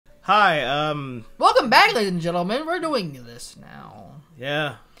Hi, Welcome back, ladies and gentlemen. We're doing this now.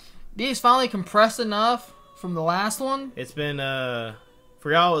 yeah. These finally compressed enough from the last one. It's been,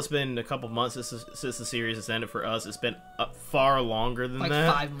 for y'all, it's been a couple months since the series has ended. For us, it's been far longer than like that.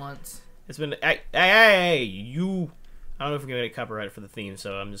 Like 5 months. It's been, hey, you, I don't know if we're gonna get copyrighted for the theme,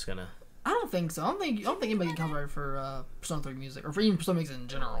 so I'm just gonna. I don't think so. I don't think anybody can cover it for Persona 3 music, or for even Persona music in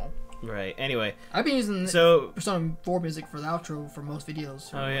general. Right, anyway. I've been using Persona 4 music for the outro for most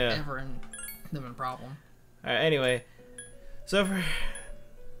videos. Oh, yeah. Ever, and never been a problem. Alright, anyway. So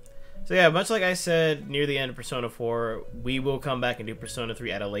yeah, much like I said near the end of Persona 4, we will come back and do Persona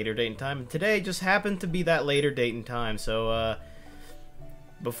 3 at a later date and time. And today just happened to be that later date and time. So,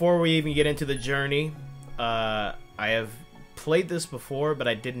 before we even get into the journey, I have played this before, but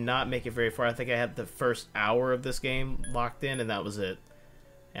I did not make it very far. I think I had the first hour of this game locked in, and that was it.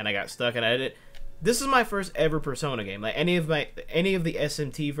 And I got stuck, and I did it. This is my first ever Persona game. Like any of the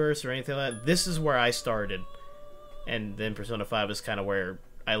SMT verse or anything like that, this is where I started. And then Persona 5 is kind of where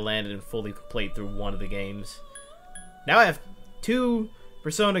I landed and fully played through one of the games. Now I have 2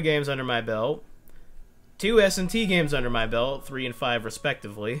 Persona games under my belt, 2 SMT games under my belt, 3 and 5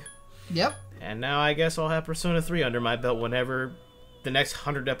 respectively. Yep. And now I guess I'll have Persona 3 under my belt whenever the next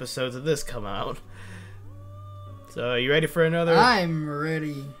 100 episodes of this come out. So, are you ready for another? I'm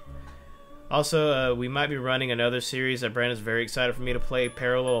ready. Also, we might be running another series that Brandon's very excited for me to play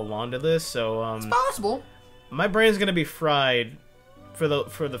parallel along to this. So, it's possible. My brain's gonna be fried for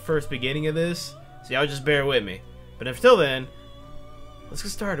the first beginning of this. So y'all just bear with me. But until then, let's get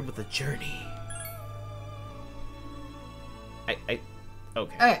started with the journey. Okay.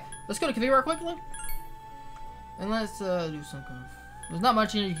 Hey, let's go to configure quickly. And let's do something. There's not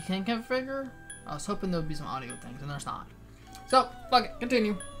much you can configure. I was hoping there would be some audio things, and there's not. So, fuck it.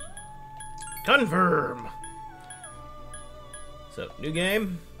 Continue. Confirm. So, new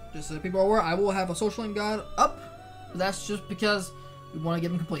game. Just so people are aware, I will have a social link guide up. But that's just because we want to get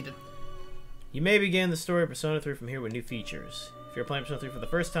them completed. You may begin the story of Persona 3 from here with new features. If you're playing Persona 3 for the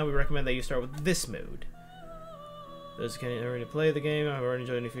first time, we recommend that you start with this mode. Those who can't already play the game, I've already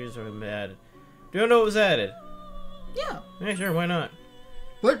enjoyed new features that have been added. Do you know what was added? Yeah. Yeah, sure, why not?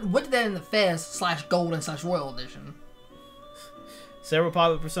 What did that in the FES/Golden/Royal Edition? Several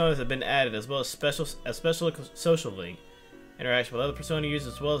popular personas have been added, as well as special social link. Interaction with other Persona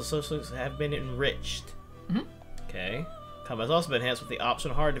users, as well as the social links have been enriched. Mm-hmm. Okay. Combat has also been enhanced with the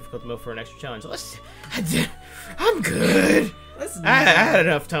optional hard difficulty mode for an extra challenge. I'm good. I had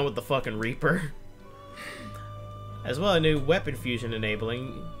enough time with the fucking Reaper. As well, a new weapon fusion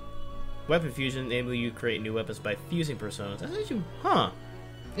enabling you to create new weapons by fusing personas. That's what you, huh?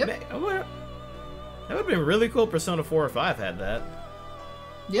 Yep. That would have been really cool. Persona 4 or 5 had that.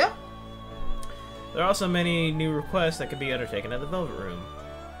 Yeah. There are also many new requests that can be undertaken at the Velvet Room.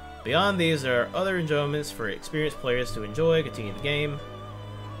 Beyond these, there are other enjoyments for experienced players to enjoy, continue the game.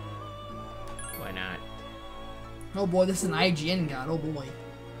 Why not? Oh boy, this is an IGN guide. Oh boy.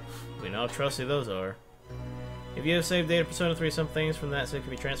 We know how trusty those are. If you have saved data Persona 3, some things from that save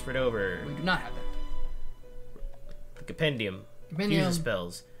can be transferred over. We do not have that. The Compendium. Fusion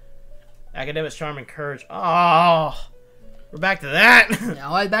spells. Academics, Charm, and Courage. Oh! We're back to that! Yeah,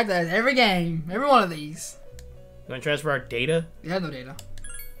 always back to that. Every game. Every one of these. You want to transfer our data? We have no data.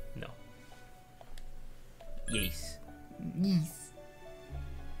 No. Yes. Yes.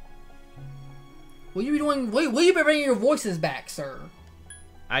 Will you be doing... Will you be bringing your voices back, sir?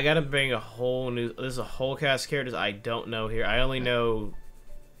 I gotta bring a whole new... There's a whole cast of characters I don't know here. I only know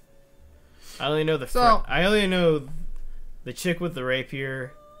the... I only know the chick with the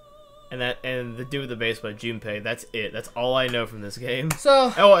rapier... And the dude with the baseball, Junpei. That's it. That's all I know from this game.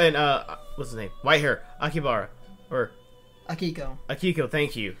 So... Oh, and, what's his name? White hair. Akibara. Or... Akiko. Akiko,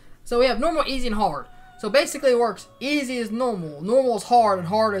 thank you. So we have normal, easy, and hard. So basically it works. Easy is normal. Normal is hard, and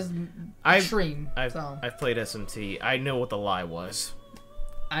hard is extreme. I've played SMT. I know what the lie was.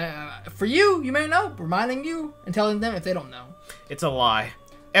 For you may know. Reminding you and telling them if they don't know. It's a lie.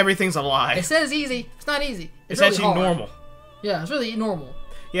 Everything's a lie. It says easy. It's not easy. It's really actually hard. normal. Yeah, it's really normal.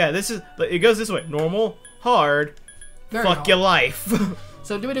 Yeah, it goes this way. Normal, hard, Very fuck hard. your life.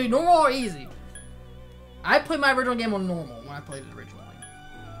 So do we do normal or easy? I played my original game on normal when I played it originally.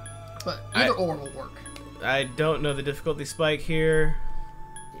 But either or will work. I don't know the difficulty spike here.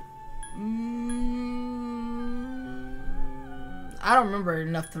 I don't remember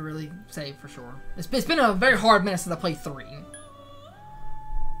enough to really say for sure. It's been a very hard minute since I played 3.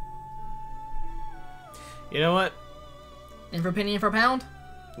 You know what? In for a penny, in for a pound?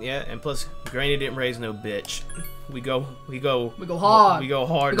 Yeah, and plus, Granny didn't raise no bitch. We go hard. We go hard. We go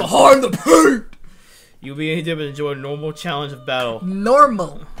hard in the paint! You'll be able to enjoy a normal challenge of battle.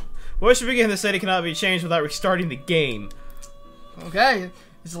 Normal. Voice should begin. The setting cannot be changed without restarting the game. Okay.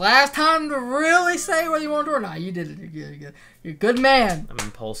 It's the last time to really say whether you want to or not. You did it. You're good. You're good. You're a good man. I'm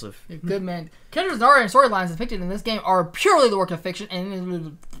impulsive. You're a good man. Characters and storylines depicted in this game are purely the work of fiction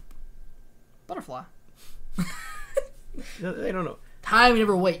and butterfly. They don't know. Time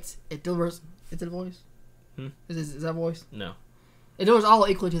never waits. It delivers. Is it a voice? Is that a voice? No. It delivers all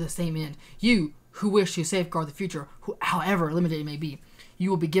equally to the same end. You who wish to safeguard the future, however limited it may be, you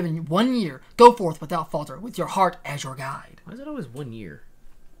will be given 1 year. Go forth without falter, with your heart as your guide. Why is it always 1 year?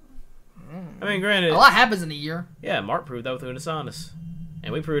 I mean, granted, A lot happens in a year. Yeah, Mark proved that with Unisonus.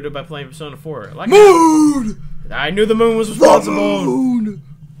 And we proved it by playing Persona 4. Like Moon! I knew the moon was responsible. Moon!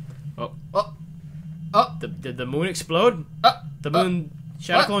 Oh. Oh. Oh. Did the moon explode? The moon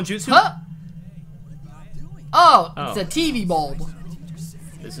Shadow Clone Jutsu? Huh? Oh, Oh. it's a TV bulb.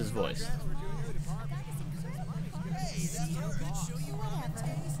 This is voice.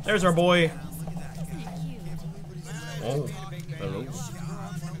 There's our boy. Oh, hello.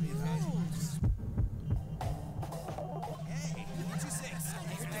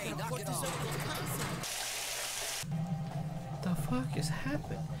 What the fuck is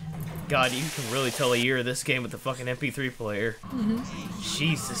happening? God, you can really tell a year of this game with the fucking MP3 player.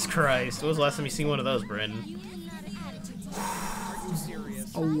 Jesus Christ. When was the last time you seen one of those, Brandon?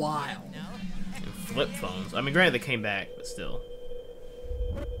 A while. And flip phones. I mean, granted, they came back, but still.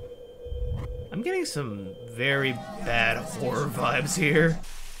 I'm getting some very bad horror vibes here.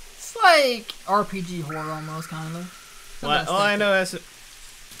 It's like RPG horror almost, kind of. Well, I know that's it.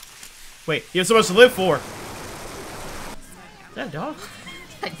 Wait, you have so much to live for. Is that a dog?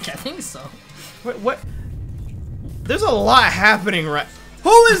 I think so. What? There's a lot happening right.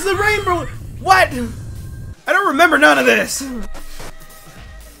 Who is the rainbow? What? I don't remember none of this.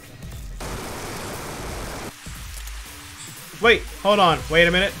 Wait, hold on. Wait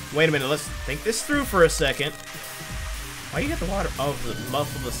a minute. Wait a minute. Let's think this through for a second. Why you got the water? Oh, to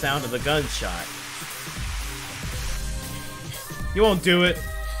muffle the sound of the gunshot. You won't do it.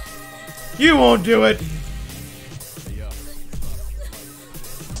 You won't do it.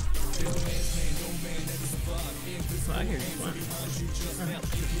 I hear you.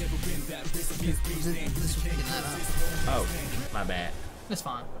 Oh, my bad. It's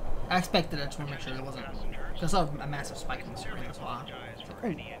fine. I expected it. I just want to make sure there wasn't. I saw a massive spike in the screen. That's why.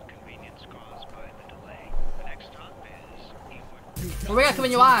 What we got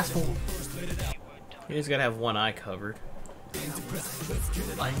coming your eyes for? You just gotta have one eye covered.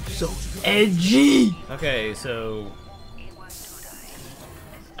 I'm so edgy. Okay, so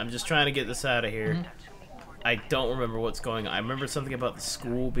I'm just trying to get this out of here. I don't remember what's going on. I remember something about the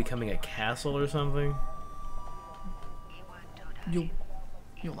school becoming a castle or something. You'll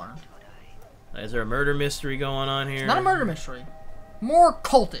learn. Is there a murder mystery going on here? It's not a murder mystery. More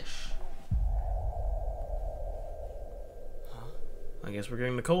cultish. I guess we're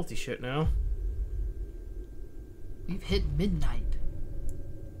getting the culty shit now. We've hit midnight.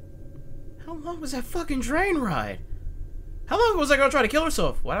 How long was that fucking train ride? How long was I gonna try to kill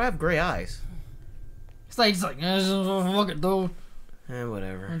herself? Why do I have gray eyes? It's like fuck it, dude.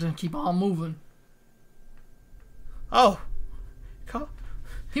 Whatever. And just keep on moving. Oh.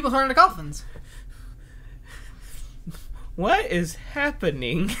 People turn into coffins. What is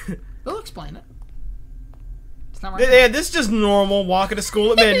happening? They'll explain it. It's not right. Yeah, this is just normal. Walking to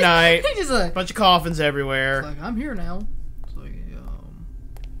school at midnight. Just like, Bunch of coffins everywhere. like, I'm here now. It's like,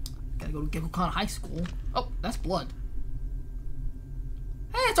 gotta go to Gekkokan High School. Oh, that's blood.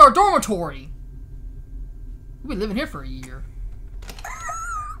 Hey, it's our dormitory. We've been living here for a year.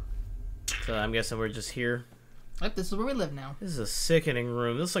 So I'm guessing we're just here. Yep, this is where we live now. This is a sickening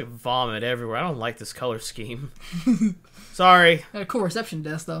room. This is like vomit everywhere. I don't like this color scheme. Sorry. Got a cool reception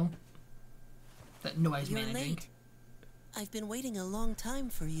desk, though. That nobody's You're managing. late. I've been waiting a long time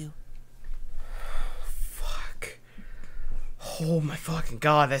for you. Fuck. Oh my fucking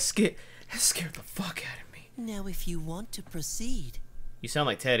god, that scared the fuck out of me. Now, if you want to proceed, You sound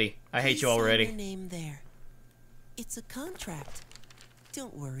like Teddy. I hate please you sign already. your name there. It's a contract.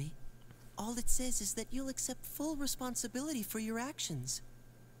 Don't worry. All it says is that you'll accept full responsibility for your actions.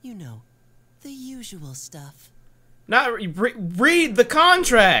 You know, the usual stuff. Not read the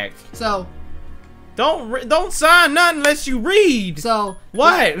contract. So, Don't sign nothing unless you read.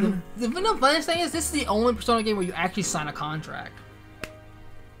 What? The funniest thing is, this is the only Persona game where you actually sign a contract.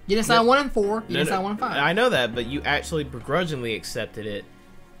 You didn't sign 1 and 4. You didn't sign 1 and 5. I know that, but you actually begrudgingly accepted it.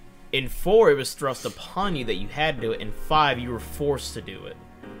 In 4, it was thrust upon you that you had to do it. In 5, you were forced to do it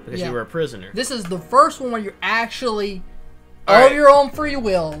because you were a prisoner. This is the first one where you're actually, All right. of your own free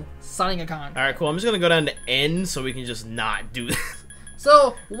will, signing a contract. All right, cool. I'm just gonna go down to N so we can just not do this.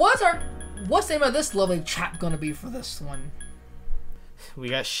 So, what's the name of this lovely chap gonna be for this one? We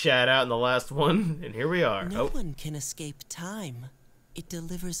got shat out in the last one, and here we are. No one can escape time. It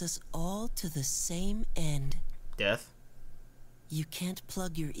delivers us all to the same end. Death? You can't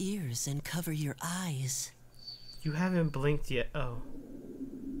plug your ears and cover your eyes. You haven't blinked yet. Oh.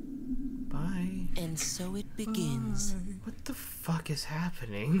 Bye. And so it begins. What the fuck is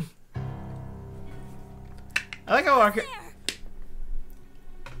happening? I like how Arca-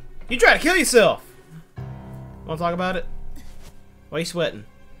 You try to kill yourself! Wanna talk about it? Why you sweating?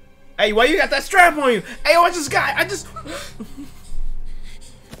 Hey, why you got that strap on you? Hey, I just got-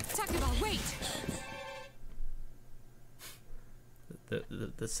 Talk about weight.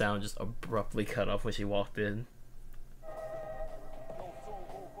 The sound just abruptly cut off when she walked in.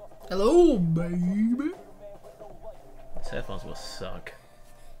 Hello, baby. These headphones will suck.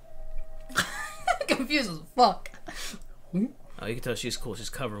 Confused as fuck. Oh, you can tell she's cool. She's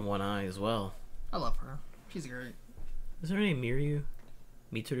covering one eye as well. I love her. She's great. Is her name Miryu?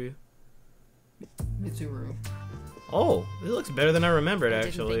 Mitsuru? Mitsuru. Oh, it looks better than I remembered, I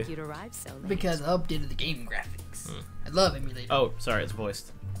actually. didn't think you'd arrive so late. Because I updated the game graphics. I love emulator. Oh, sorry, it's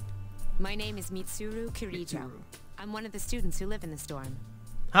voiced. My name is Mitsuru Kirijo. I'm one of the students who live in the storm.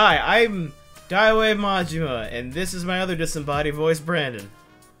 Hi, I'm Daiwei Majima, and this is my other disembodied voice, Brandon.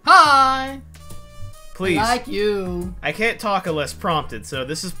 Hi! Please. I like you. I can't talk unless prompted, so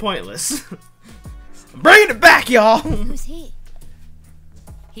this is pointless. I'm bringing it back, y'all! Who's he?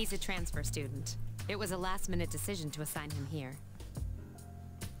 He's a transfer student. It was a last-minute decision to assign him here.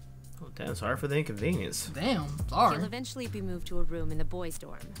 Oh, damn, sorry for the inconvenience. Damn, He'll sorry. eventually be moved to a room in the boys'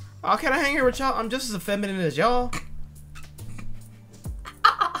 dorm. Oh, can I hang here with y'all? I'm just as effeminate as y'all.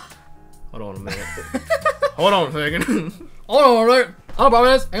 Hold on a minute. Hold on a second. Hold on, right? I'll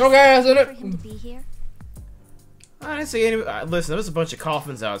buy this. Ain't no gas in For it. him to be here? I didn't see any. Listen, there's a bunch of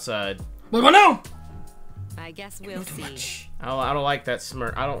coffins outside. What do I know? I guess we'll see. I don't like that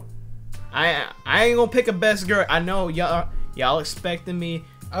smirk. I ain't gonna pick a best girl. I know y'all expecting me.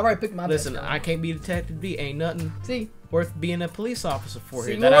 I already picked my Listen, best girl. I can't be Detective D. Ain't nothing See, worth being a police officer for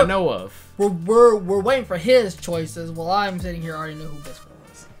See, here that I look. know of. we're waiting for his choices while I'm sitting here already know who best girl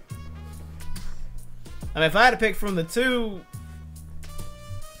is. I mean, if I had to pick from the two,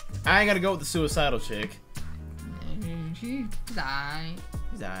 I ain't gonna go with the suicidal chick. She died.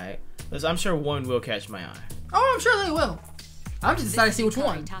 She's alright. Listen, I'm sure one will catch my eye. Oh, I'm sure they will. I'm just deciding to see which Yukari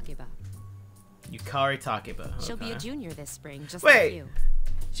one. Takeba. Yukari Takeba. She'll be okay. a junior this spring, just Wait. like you.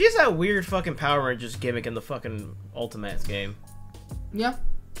 She has that weird fucking Power Rangers gimmick in the fucking Ultimates game. Yeah.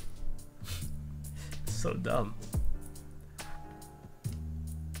 So dumb.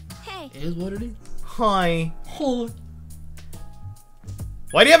 Hey, It is what it is. Hi. Hold.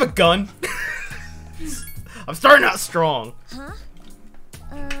 Why do you have a gun? I'm starting out strong. huh?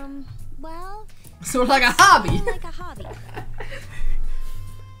 Well, So it's like a hobby. like a hobby.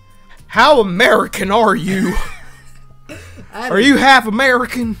 How American are you? Are you half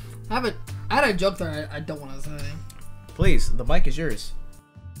American? I had a joke there I don't want to say. Please, the mic is yours.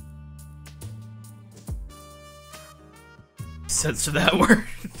 Censor that word.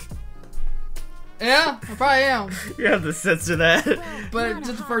 Yeah, I probably am. You have to censor that. But Not it's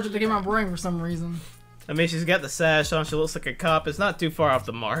just a the first that hobby, came out my brain for some reason. I mean, she's got the sash on. She looks like a cop. It's not too far off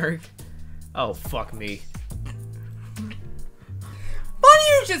the mark. Oh, fuck me. Why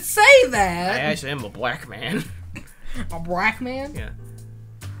do you just say I that? actually am a black man. A black man? Yeah.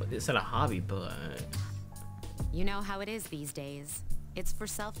 But it's not a hobby, but... You know how it is these days. It's for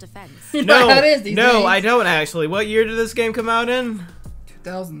self-defense. You know No, how it is these no, days. I don't actually. What year did this game come out in?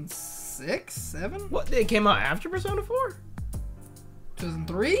 2006? 7? What? It came out after Persona 4?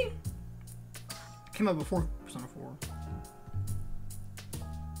 2003? Came out before Persona 4.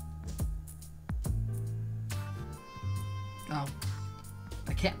 Oh.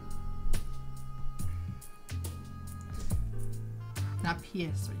 I can't. Not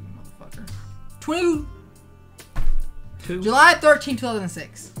PS3, you motherfucker. 2? July 13,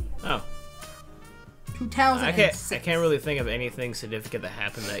 2006. Oh. 2006. I can't really think of anything significant that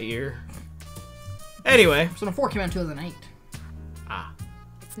happened that year. Anyway. Persona 4 came out in 2008. Ah.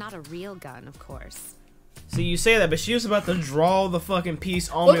 It's not a real gun, of course. See, you say that, but she was about to draw the fucking piece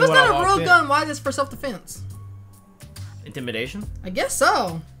on Well, me if it's when I not a walked real in. gun, why is this for self-defense? Intimidation? I guess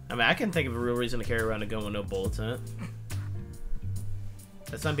so. I mean, I can think of a real reason to carry around a gun with no bullets in it.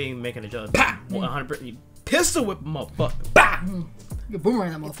 That's not making a joke. 100%. You pistol whip, motherfucker. Bah! You can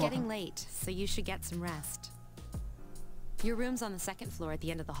boomerang that It's getting motherfucker. late, so you should get some rest. Your room's on the second floor at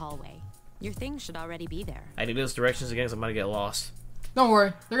the end of the hallway. Your things should already be there. I need those directions again, so I'm gonna get lost. Don't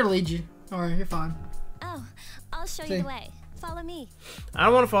worry, they're gonna lead you. Don't worry, you're fine. Oh, I'll show See. you the way. Follow me. I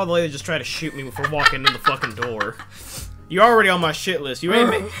don't want to follow the lady that just tried to shoot me before walking in the fucking door. You're already on my shit list. You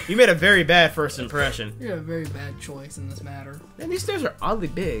made a very bad first impression. You're a very bad choice in this matter. And these stairs are oddly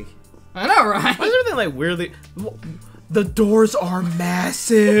big. I know, right? Why is everything like weirdly... The doors are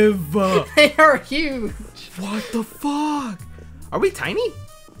massive. They are huge. What the fuck? Are we tiny?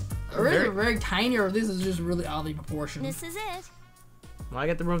 Or is it very tiny, or this is just really oddly proportioned? This is it. Well, I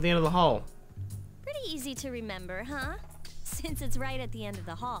got the room at the end of the hall. Pretty easy to remember, huh? Since it's right at the end of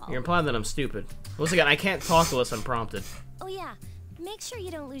the hall. You're implying that I'm stupid. Once again, I can't talk unless I'm prompted. Oh yeah, make sure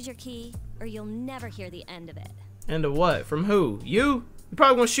you don't lose your key, or you'll never hear the end of it. End of what? From who? You? You're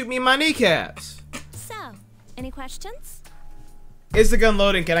probably gonna shoot me in my kneecaps. So, any questions? Is the gun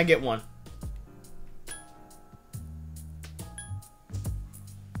loading? Can I get one?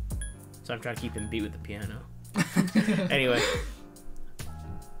 So I'm trying to keep him beat with the piano. Anyway.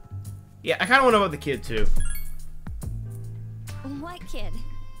 Yeah, I kind of want to know about the kid, too. What kid?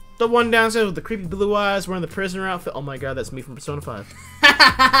 The one downstairs with the creepy blue eyes wearing the prisoner outfit. Oh my god, that's me from Persona 5.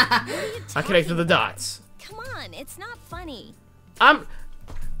 I connected the dots. Come on, it's not funny.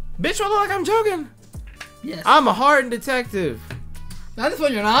 Bitch, I look like I'm joking. Yes. I'm a hardened detective. Not this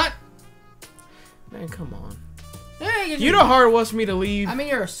one, you're not. Man, come on. Hey, You know how hard it was for me to leave? I mean,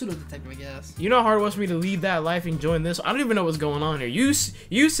 you're a pseudo detective, I guess. You know how hard it was for me to leave that life and join this? I don't even know what's going on here.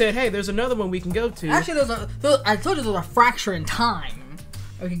 You said, hey, there's another one we can go to. Actually, I told you there was a fracture in time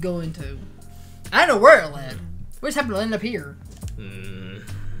we could go into. I don't know where it led. We just happened to end up here.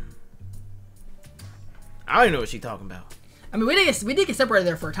 I don't even know what she's talking about. I mean, we did get separated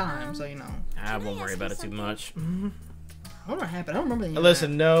there for a time, so you know. I won't worry about it too much. What happened? I don't remember any of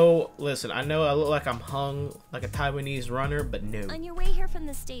Listen, no. Listen, I know I look like I'm hung like a Taiwanese runner, but no. On your way here from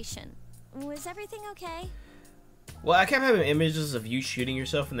the station, was everything okay? Well, I kept having images of you shooting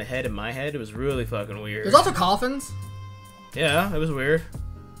yourself in the head in my head. It was really fucking weird. There's also coffins. Yeah, it was weird.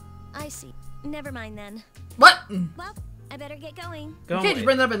 I see. Never mind then. What? Well, I better get going. Go You can't just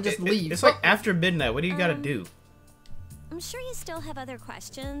bring that up and just it- leave. It's like after midnight. What do you gotta Um, do? I'm sure you still have other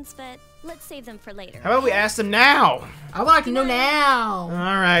questions, but let's save them for later. How about we ask them now? I would like to know now.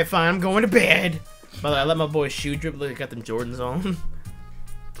 Alright, fine. I'm going to bed. By the way, I let my boy shoe drip. Look, I got them Jordans on.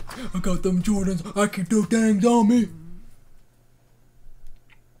 I got them Jordans. I can do things on me.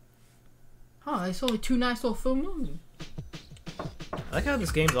 Huh, it's only 2 nights till full moon. I like how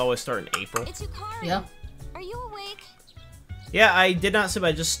this game's always starting in April. It's Yukari. Yeah. Are you awake? Yeah, I did not sleep.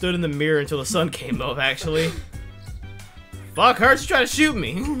 I just stood in the mirror until the sun came up, actually. Fuck her, she's trying to shoot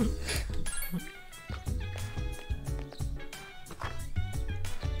me.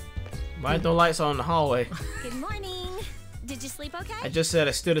 Why no lights on in the hallway? Good morning. Did you sleep okay? I just said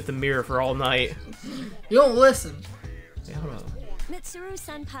I stood at the mirror for all night. You don't listen. Hey, hold on. Mitsuru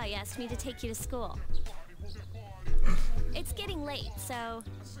Senpai asked me to take you to school. It's getting late, so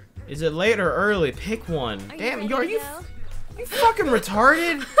Is it late or early? Pick one. are Damn, you ready to are go? you fucking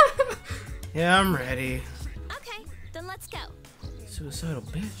retarded? Yeah, I'm ready. Okay, then let's go. Suicidal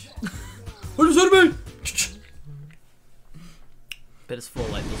bitch. What does that mean? Bet it's full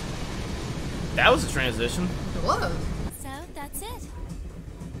like this. That was a transition. It was. So that's it.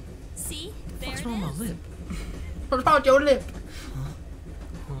 See, there What's it wrong with is. my lip? What's wrong with your lip?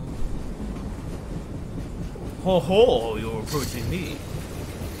 Ho ho, you're approaching me.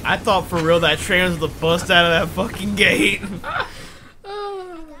 I thought for real that train was the bust out of that fucking gate.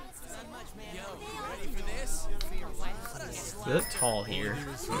 Look tall here.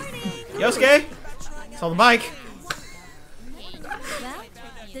 Yosuke! Saw the bike. Well,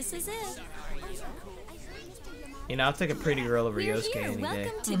 this is it. You know, I'll take a pretty girl over We're Yosuke here. any day.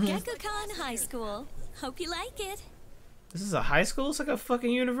 Welcome to Gekukan High School. Hope you like it. This is a high school? It's like a fucking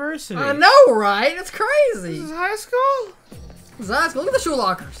university. I know, right? It's This crazy. is high school? Zach, look at the shoe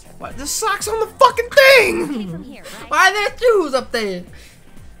lockers. What? The socks on the fucking thing! Okay, from here, right? Why are there shoes up there?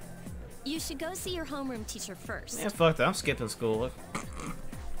 You should go see your homeroom teacher first. Man, fuck that. I'm skipping school. Look.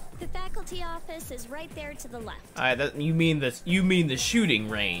 The faculty office is right there to the left. Alright, that you mean the shooting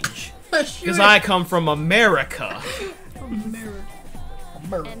range. Because Because I come from America. America.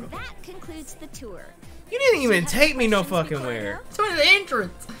 And that concludes the tour. You didn't even Have take me no questions fucking before I where. go? So the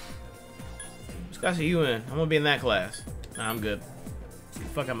entrance. Which class are you in? I'm gonna be in that class. Nah, I'm good.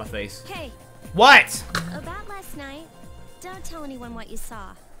 Fuck out my face. Hey, What? about last night, don't tell anyone what you saw,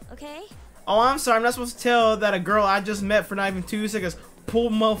 okay? Oh, I'm sorry. I'm not supposed to tell that a girl I just met for not even 2 seconds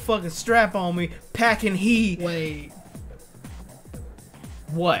pulled a motherfucking strap on me, packing heat. Wait.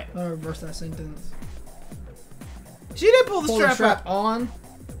 What? Let me reverse that sentence. She did pull the Pull strap, the strap out. on.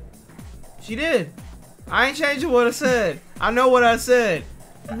 She did. I ain't changing what I said. I know what I said.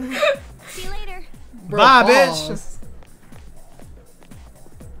 See you later. Bro, Bye, pause.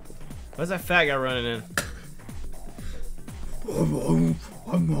 Where's that fat guy running in?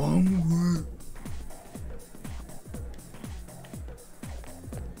 I'm hungry.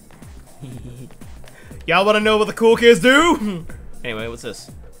 Y'all want to know what the cool kids do? Anyway, what's this?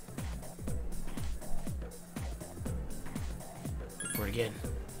 Look for it again.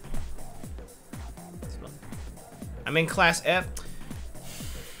 I'm in class F.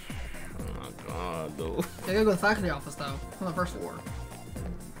 Oh my god, dude. They gotta go to the faculty office though, on the first floor.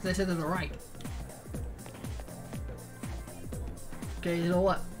 They said to the right. Okay, to the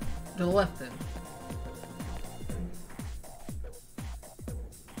left. To the left then.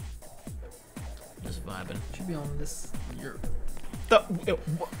 Just vibing. Should be on this year.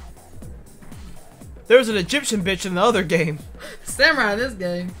 There's an Egyptian bitch in the other game. Samurai in this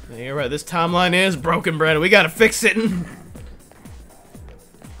game. Yeah, you're right. This timeline is broken, Brandon. We gotta fix it.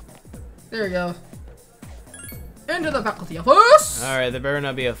 There we go. Into the faculty office. All right, there better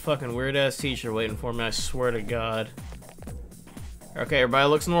not be a fucking weird ass teacher waiting for me. I swear to God. Okay, everybody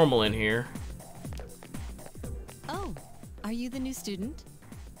looks normal in here. Oh, are you the new student?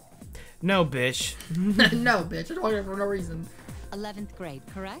 No, bitch. No, bitch. I'm talking for no reason. 11th grade,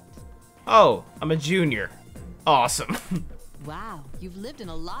 correct? Oh, I'm a junior. Awesome. Wow, you've lived in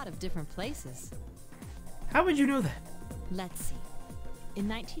a lot of different places. How would you know that? Let's see. In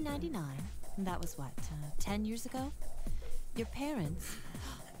 1999, that was what, 10 years ago? Your parents...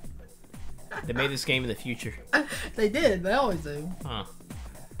 They made this game in the future. They did. They always do. Huh.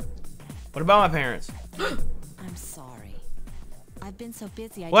 What about my parents? I'm sorry. I've been so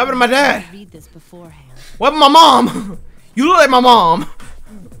busy I What happened to didn't my have time dad? to read this beforehand. What about my mom? You look like my mom.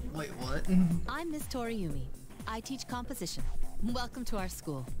 Wait, what? I'm Miss Toriumi. I teach composition. Welcome to our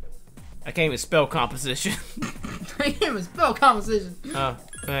school. I can't even spell composition. I can't even spell composition. Oh,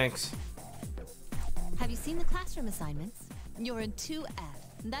 thanks. Have you seen the classroom assignments? You're in 2F.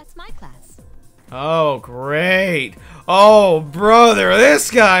 That's my class. Oh, great. Oh, brother, this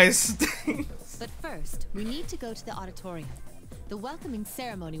guy stinks. But first, we need to go to the auditorium. The welcoming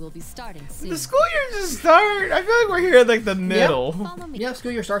ceremony will be starting soon. The school year just started. I feel like we're here at like the middle. Follow me. Yeah,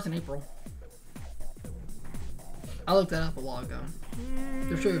 school year starts in April. I looked that up a while ago.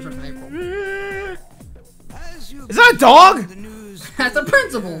 The school year starts in April. Is that a dog? That's the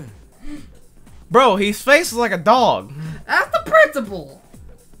principal. Bro, his face is like a dog. That's the principal.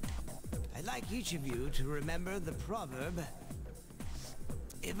 I'd like each of you to remember the proverb.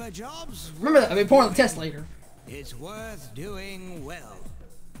 If a job's Remember that. I'll be pouring on the test later. it's worth doing well.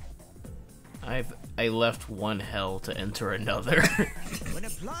 I left one hell to enter another. When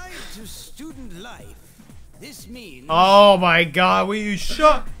applied to student life, this means Oh my god, will you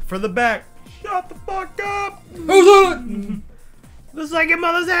shut for the back? Shut the fuck up! Who's it? Looks like your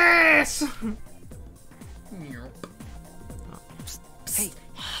mother's ass! hey,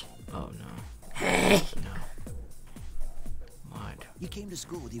 Oh no. No. What? You came to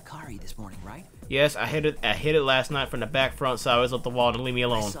school with Yukari this morning, right? Yes, I hit it last night from the back, front, sideways up the wall to leave me I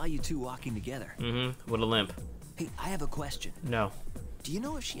alone. saw you two walking together. Mm-hmm. With a limp. Hey, I have a question. No. Do you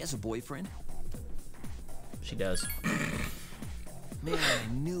know if she has a boyfriend? She does. Man,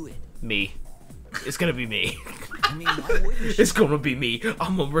 I knew it. Me. It's gonna be me. I mean, why wouldn't she? It's gonna be me.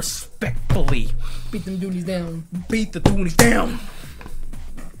 I'm gonna respectfully Beat them duties down. beat the toonies down.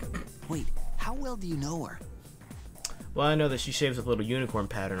 Wait, how well do you know her? Well, I know that she shaves a little unicorn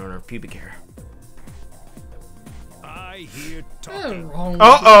pattern on her pubic hair. I hear What's talking. wrong with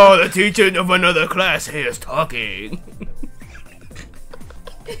Uh-oh, the teacher of another class here is talking.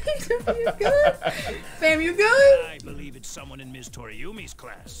 you? You good? Fam, you good? I believe it's someone in Ms. Toriumi's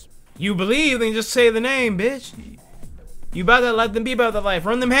class. You believe, then just say the name, bitch. You about that life, then be about that life.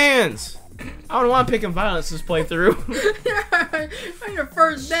 Run them hands. I don't want picking violence this playthrough. On your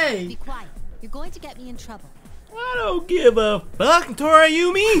first Be day. quiet. You're going to get me in trouble. I don't give a fuck,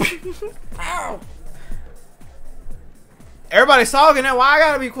 Toriumi. Ow. Everybody's talking now. Why I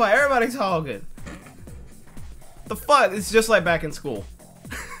gotta be quiet? Everybody's talking. The fuck? It's just like back in school.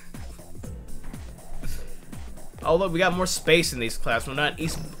 Oh look, we got more space in these classes. We're not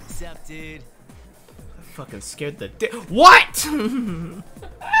East. what's up, dude? Fucking scared the what?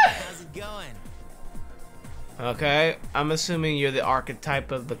 How's it going? Okay, I'm assuming you're the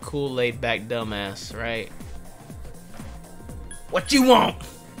archetype of the cool, laid-back dumbass, right? What you want?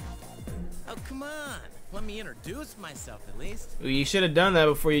 Oh, come on. Let me introduce myself at least. Well, you should have done that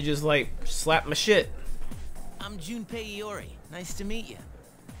before you just like slapped my shit. I'm Junpei Iori. Nice to meet you.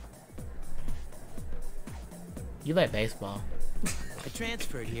 You like baseball? I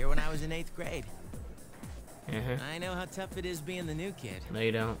transferred here when I was in 8th grade. Uh-huh. I know how tough it is being the new kid. No,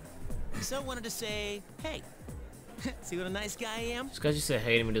 you don't. So I wanted to say, hey, See what a nice guy I am? Just because you say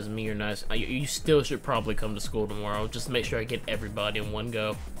hey to me doesn't mean you're nice. You still should probably come to school tomorrow. Just to make sure I get everybody in one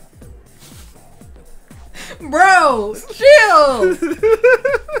go. Bro, chill.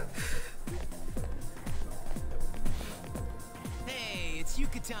 Hey, it's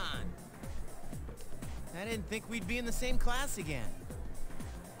Yucatan. I didn't think we'd be in the same class again.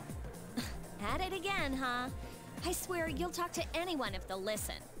 At it again, huh? I swear you'll talk to anyone if they'll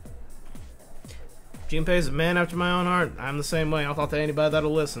listen. Junpei's a man after my own heart. I'm the same way. I'll talk to anybody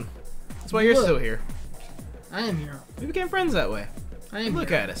that'll listen. That's why you're still here. I am here. We became friends that way. I am Look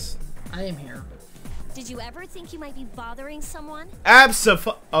here. at us. I am here. Did you ever think you might be bothering someone?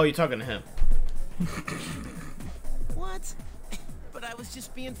 Oh, you're talking to him. What? But I was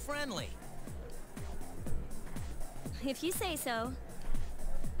just being friendly. If you say so.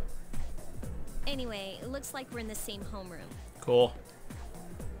 Anyway, it looks like we're in the same homeroom. Cool.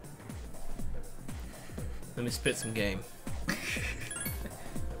 Let me spit some game.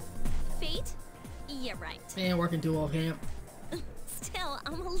 Fate? Yeah, right. Man, working too well, camp. Still,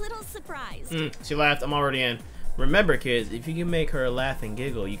 I'm a little surprised. She laughed. I'm already in. Remember, kids, if you can make her laugh and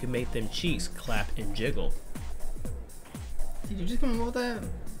giggle, you can make them cheeks clap and jiggle. Did you just come up with that?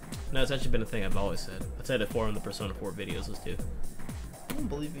 No, it's actually been a thing I've always said. I said it before in the Persona 4 videos too. I don't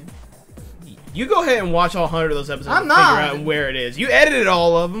believe you. You go ahead and watch all 100 of those episodes I'm and not. figure out where it is. You edited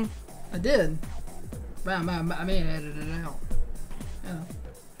all of them. I did. But I may have edited it out. Yeah.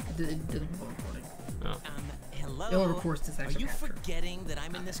 It didn't come up recording. Hello? It only records this Are extra you capture. forgetting that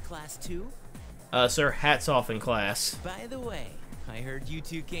I'm in this class too? Sir, hats off in class. By the way, I heard you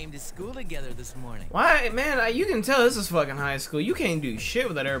two came to school together this morning. Why, man, you can tell this is fucking high school. You can't do shit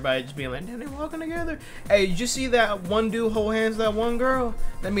without everybody just being like, damn, they walking together. Hey, did you see that one dude hold hands with that one girl?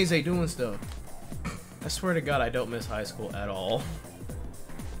 That means they doing stuff. I swear to God, I don't miss high school at all.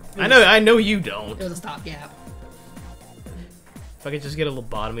 I know you don't. It was a stopgap. If I could just get a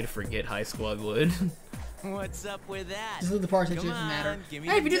lobotomy to forget high school, I would. What's up with that? Just leave the parts that Come doesn't matter. on, give me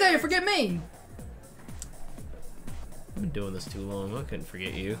Hey, if the you do that, you dirt. forget me. I've been doing this too long. I couldn't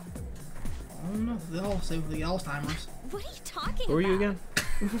forget you. I don't know. They all say for the Alzheimer's. What are you talking Who are you about?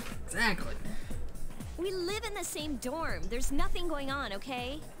 again? Exactly. We live in the same dorm. There's nothing going on,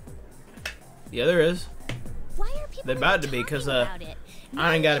 okay? Yeah, there is. Why are people They're even about to be, talking 'cause, about it? Now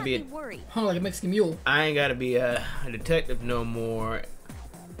I ain't you gotta got be me worried. Huh, like a Mexican mule. I ain't gotta be a detective no more.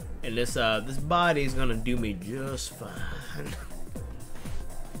 And this body's gonna do me just fine.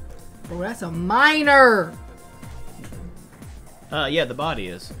 Bro, that's a minor. Yeah, the body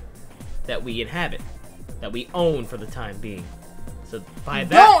is. That we inhabit. That we own for the time being. So by that,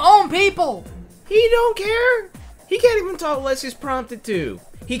 Don't own people. he don't care. He can't even talk unless he's prompted to.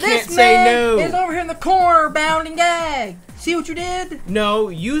 He can't This say man no. is over here in the corner, bound and gagged. See what you did? No,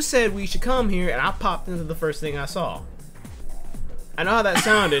 you said we should come here, and I popped into the first thing I saw. I know how that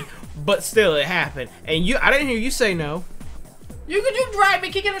sounded, but still, it happened. And I didn't hear you say no. You drive me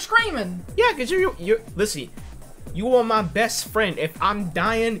kicking and screaming. Yeah, cause you're listen. You are my best friend. If I'm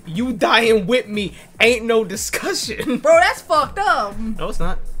dying, you dying with me. Ain't no discussion. Bro, that's fucked up. No, it's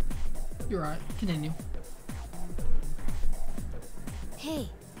not. You're right. Continue. Hey,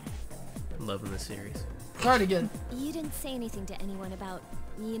 I'm loving this series. It's already good. you didn't say anything to anyone about,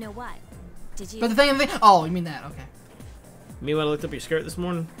 you know what? Did you? But the thing. Oh, you mean that? Okay. Me when I looked up your skirt this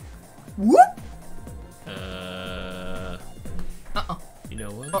morning. Whoop. You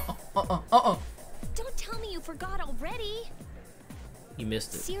know what? Don't tell me you forgot already. You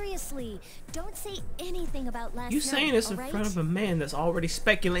missed it. Seriously, don't say anything about last You night, saying this in alright? front of a man that's already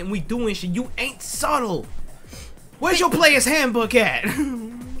speculating we doing shit. You ain't subtle. Where's your player's handbook at?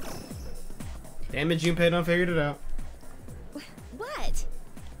 Damn it, Junpei done figured it out. What?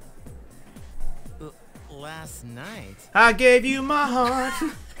 Last night? I gave you my heart.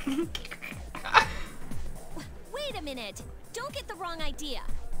 Wait a minute. Don't get the wrong idea.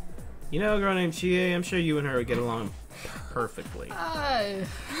 You know a girl named Chie? I'm sure you and her would get along perfectly.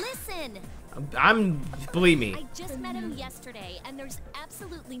 Listen, Believe me. I just met him yesterday, and there's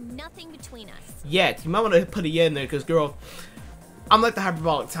absolutely nothing between us. Yet. You might want to put a yet in there, because, girl, I'm like the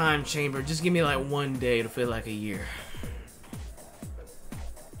hyperbolic time chamber. Just give me, like, one day to feel like a year.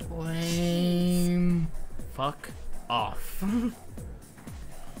 Lame. Fuck off.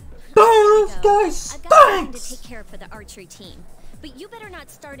 Oh, this So, guy I've got something to stinks. take care of for the archery team, but you better not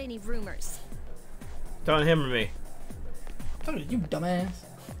start any rumors. Telling him or me? You dumbass.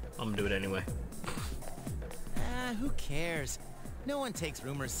 I'm gonna do it anyway. Who cares? No one takes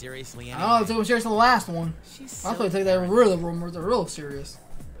rumors seriously anyway. Oh, it was serious the last one. She's I so thought they take that real rumors. They're real serious.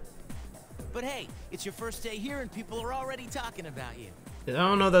 But hey, it's your first day here and people are already talking about you. I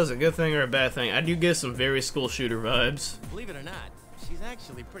don't know if that's a good thing or a bad thing. I do get some very school shooter vibes. Believe it or not, she's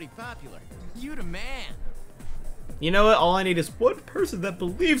actually pretty popular. You the man. You know what? All I need is one person that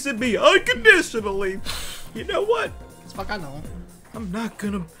believes in me unconditionally. You know what? As fuck I know. I'm not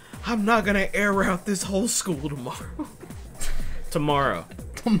gonna air out this whole school tomorrow. Tomorrow.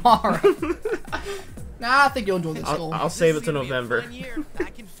 Nah, I think you'll enjoy this school. I'll save it to This is gonna be a November. fun year. I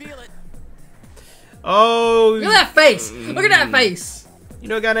can feel it. Oh. Look at that face! Look at that face! You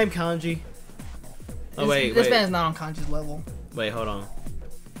know a guy named Kanji? Oh wait, This wait. man's not on Kanji's level. Wait, hold on.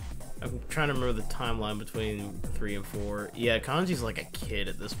 I'm trying to remember the timeline between 3 and 4. Yeah, Kanji's like a kid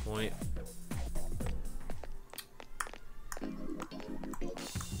at this point.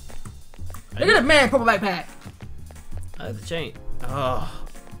 Look at that man, purple backpack. The chain. Oh,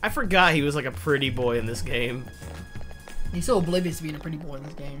 I forgot he was like a pretty boy in this game. He's so oblivious to being a pretty boy in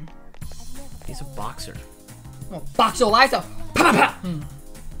this game. He's a boxer. Oh, box your lights up. Pa, pa, pa.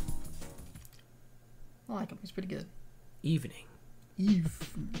 I like him. He's pretty good. Evening. Eve.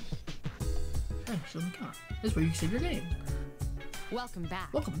 Hey, show me car. This is where you can save your game. Welcome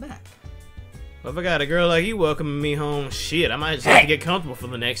back. Welcome back. Well, if I got a girl like you welcoming me home, shit, I might just have to get comfortable for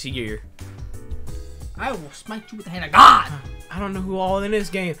the next year. I will smite you with the hand of God. I don't know who all in this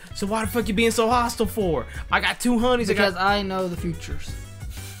game, so why the fuck you being so hostile for? I got 2 honeys. Because I know the futures.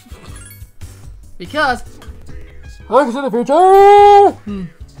 Because I can see the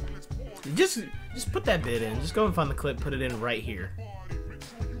future. Just put that bit in. Just go and find the clip. Put it in right here.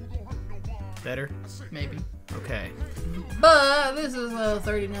 Better? Maybe. Okay. But this is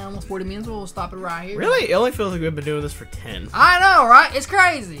 30 now, almost 40 minutes. We'll stop it right here. Really? It only feels like we've been doing this for 10. I know, right? It's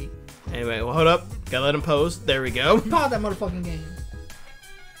crazy. Anyway, well, hold up. Gotta let him pose. There we go. Pause that motherfucking game.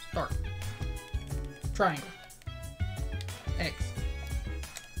 Start. Triangle. X.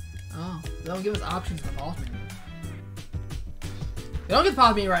 Oh, they don't give us options in the boss menu. They don't get the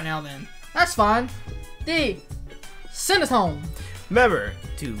pause menu right now then. That's fine. D. Send us home. Remember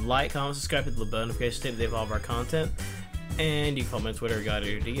to like, comment, subscribe, hit the bell notification to save all of our content. And you can follow me on Twitter,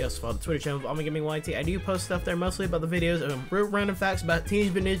 God.D. Also follow the Twitter channel, I'm gonna YT. I do post stuff there mostly about the videos and real random facts about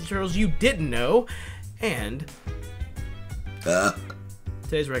Teenage Mutant Ninja Turtles you didn't know. And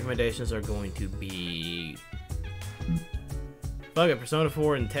today's recommendations are going to be fuck it, Persona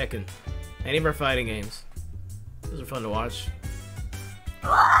 4 and Tekken. Any of our fighting games. Those are fun to watch.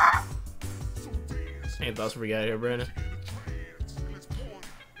 Any thoughts we got here, Brandon?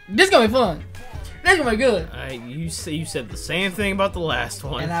 This is gonna be fun. This is gonna be good. You said the same thing about the last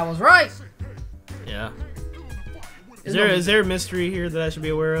one. And I was right. Yeah. Is there a mystery here that I should be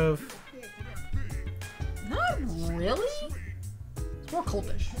aware of? Not really. It's more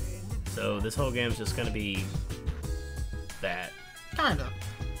cultish. So this whole game's just gonna be that. Kinda.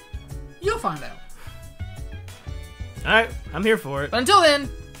 You'll find out. Alright, I'm here for it. But until then,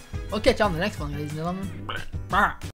 we'll catch you on the next one, ladies and gentlemen. Bye.